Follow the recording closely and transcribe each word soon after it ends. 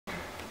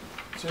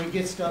So he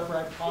gets to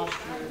upright posture.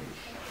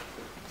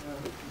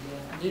 Yeah,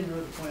 I didn't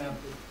really point out,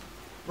 but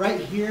right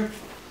here,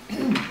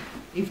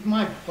 if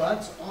my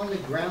butt's on the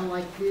ground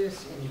like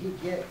this and he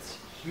gets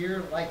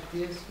here like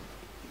this,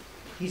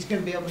 he's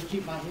going to be able to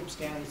keep my hips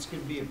down. It's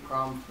going to be a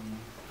problem for me.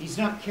 He's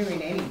not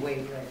carrying any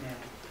weight right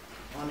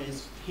now. On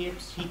his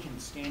hips, he can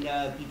stand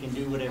up, he can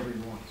do whatever he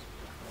wants.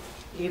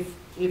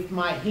 If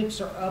my hips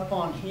are up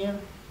on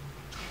him,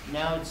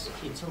 now it's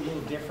a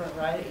little different,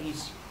 right?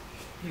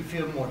 You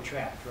feel more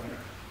trapped, right?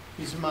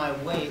 Because my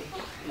weight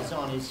is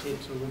on his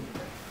hips a little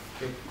bit.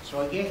 Okay.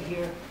 So I get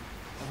here,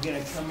 I'm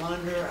gonna come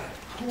under, I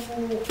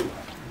pull,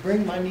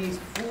 bring my knees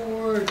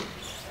forward,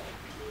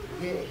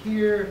 get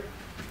here.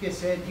 Like I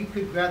said, you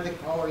could grab the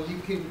collar, you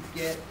could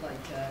get like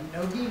a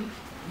no-gi.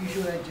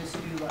 Usually I just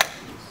do like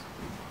this.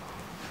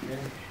 Okay.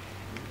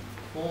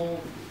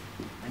 Pull.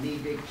 I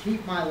need to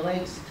keep my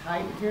legs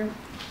tight here.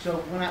 So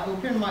when I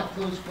open my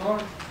closed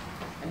guard,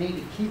 I need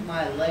to keep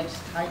my legs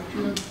tight to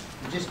them.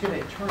 I'm just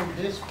going to turn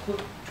this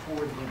foot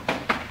toward him.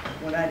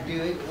 When I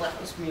do, it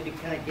allows me to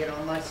kind of get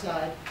on my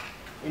side.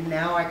 And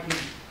now I can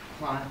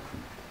climb.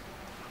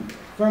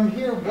 From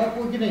here, what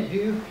we're going to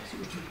do,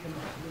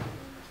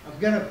 I'm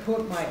going to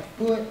put my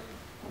foot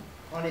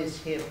on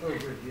his hip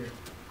over here.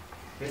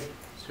 Okay.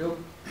 So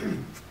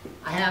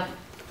I have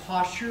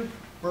posture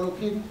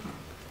broken.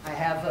 I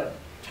have a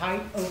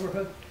tight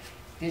overhook.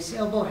 This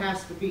elbow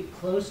has to be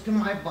close to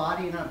my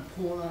body and I'm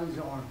pulling on his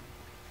arm.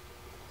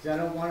 Because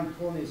I don't want him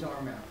pulling his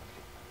arm out.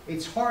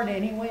 It's hard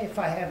anyway if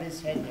I have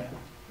his head down.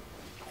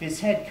 If his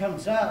head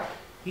comes up,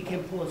 he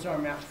can pull his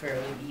arm out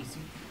fairly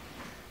easy.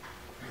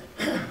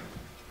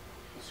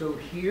 So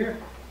here,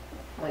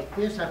 like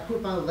this, I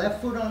put my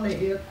left foot on the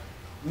hip,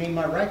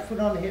 my right foot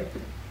on the hip.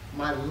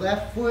 My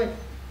left foot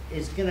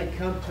is going to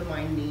come to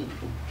my knee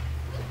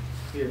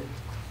here.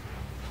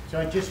 So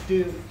I just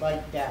do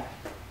like that.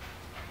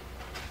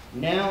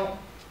 Now,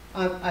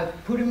 I've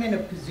put him in a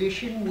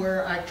position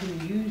where I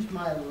can use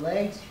my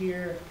legs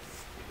here.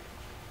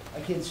 I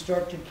can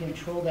start to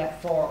control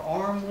that far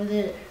arm with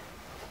it.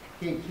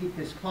 Can keep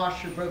his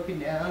posture broken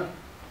down.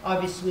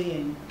 Obviously,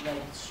 in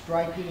like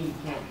striking, you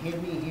can't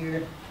hit me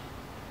here.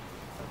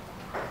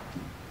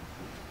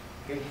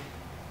 Okay.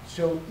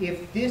 So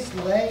if this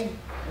leg,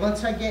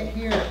 once I get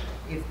here,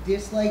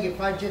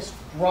 if I just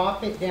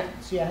drop it down,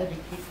 see I had to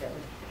keep that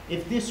leg.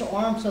 If this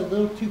arm's a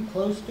little too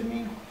close to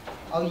me,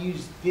 I'll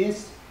use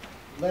this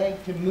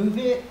leg to move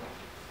it,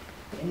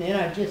 and then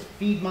I just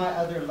feed my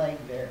other leg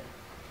there.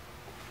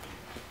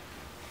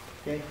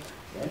 Okay.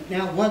 And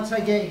now once I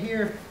get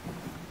here,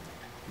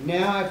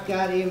 now I've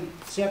got him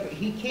separate.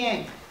 He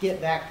can't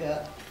get back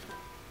up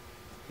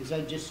because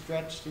I just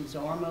stretched his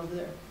arm over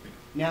there.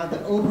 Now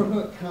the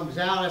overhook comes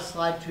out, I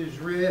slide to his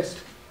wrist.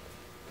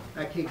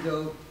 I could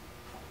go,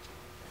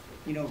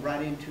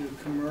 right into a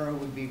Kimura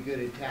would be a good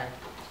attack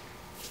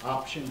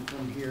option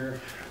from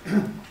here.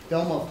 The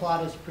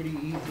Omoplata is pretty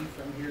easy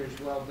from here as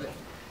well,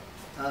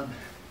 but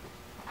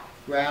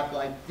grab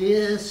like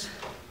this,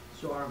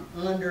 so I'm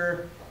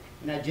under,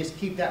 and I just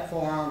keep that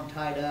forearm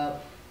tied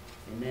up,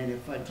 and then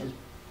if I just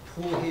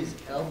pull his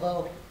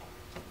elbow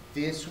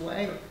this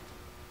way,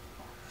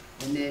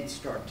 and then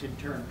start to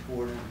turn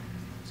toward him.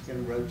 It's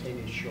going to rotate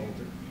his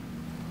shoulder.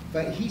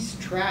 But he's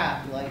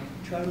trapped, like,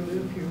 try to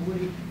move here,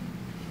 Woody.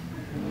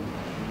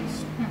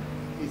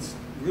 It's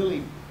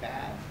really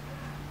bad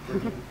for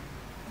him.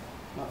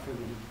 Not for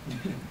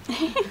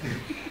me.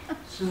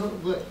 So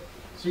look,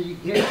 so you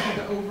get to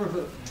the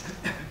overhook.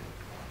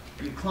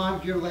 You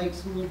climbed your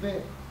legs a little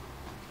bit.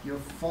 Your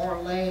far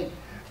leg,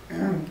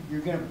 you're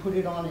going to put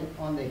it on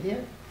the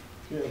hip.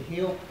 The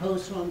heel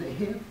post on the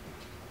hip.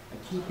 I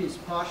keep his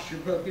posture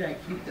broken. I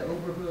keep the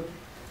overhook.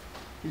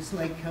 This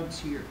leg comes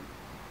here.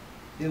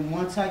 Then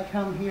once I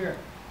come here,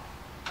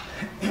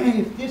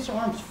 if this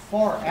arm's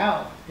far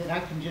out, then I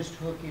can just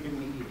hook it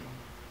immediately.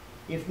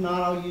 If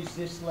not, I'll use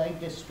this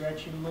leg to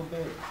stretch it a little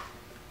bit.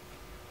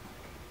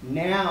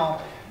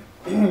 Now,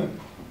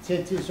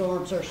 since his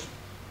arms are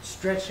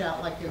stretched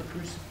out like a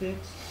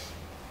crucifix,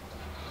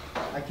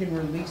 I can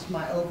release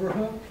my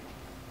overhook,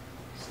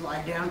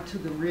 slide down to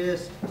the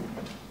wrist,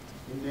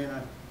 and then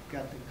I've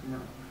got the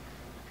Kimura.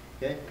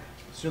 Okay?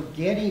 So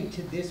getting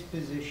to this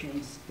position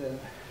is the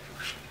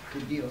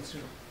deal.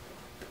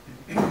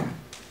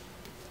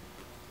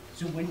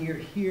 So when you're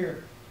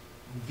here,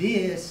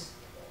 this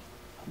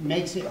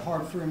makes it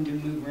hard for him to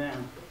move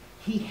around.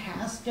 He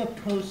has to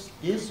post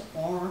this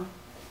arm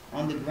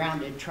on the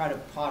ground and try to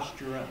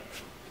posture up.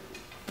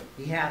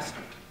 He has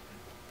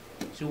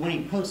to. So when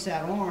he posts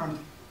that arm,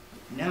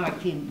 now I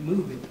can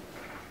move it.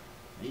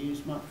 I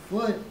use my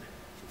foot,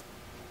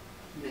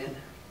 and then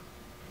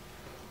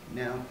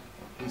now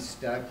he's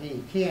stuck.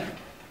 He can't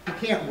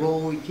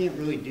roll. He can't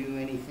really do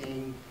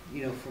anything,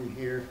 from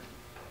here.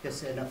 Like I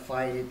said, in a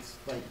fight, it's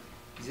like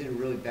he's in a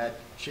really bad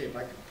shape.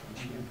 I can punch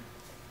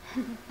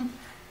him.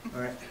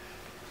 All right.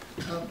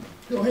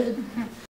 Go ahead.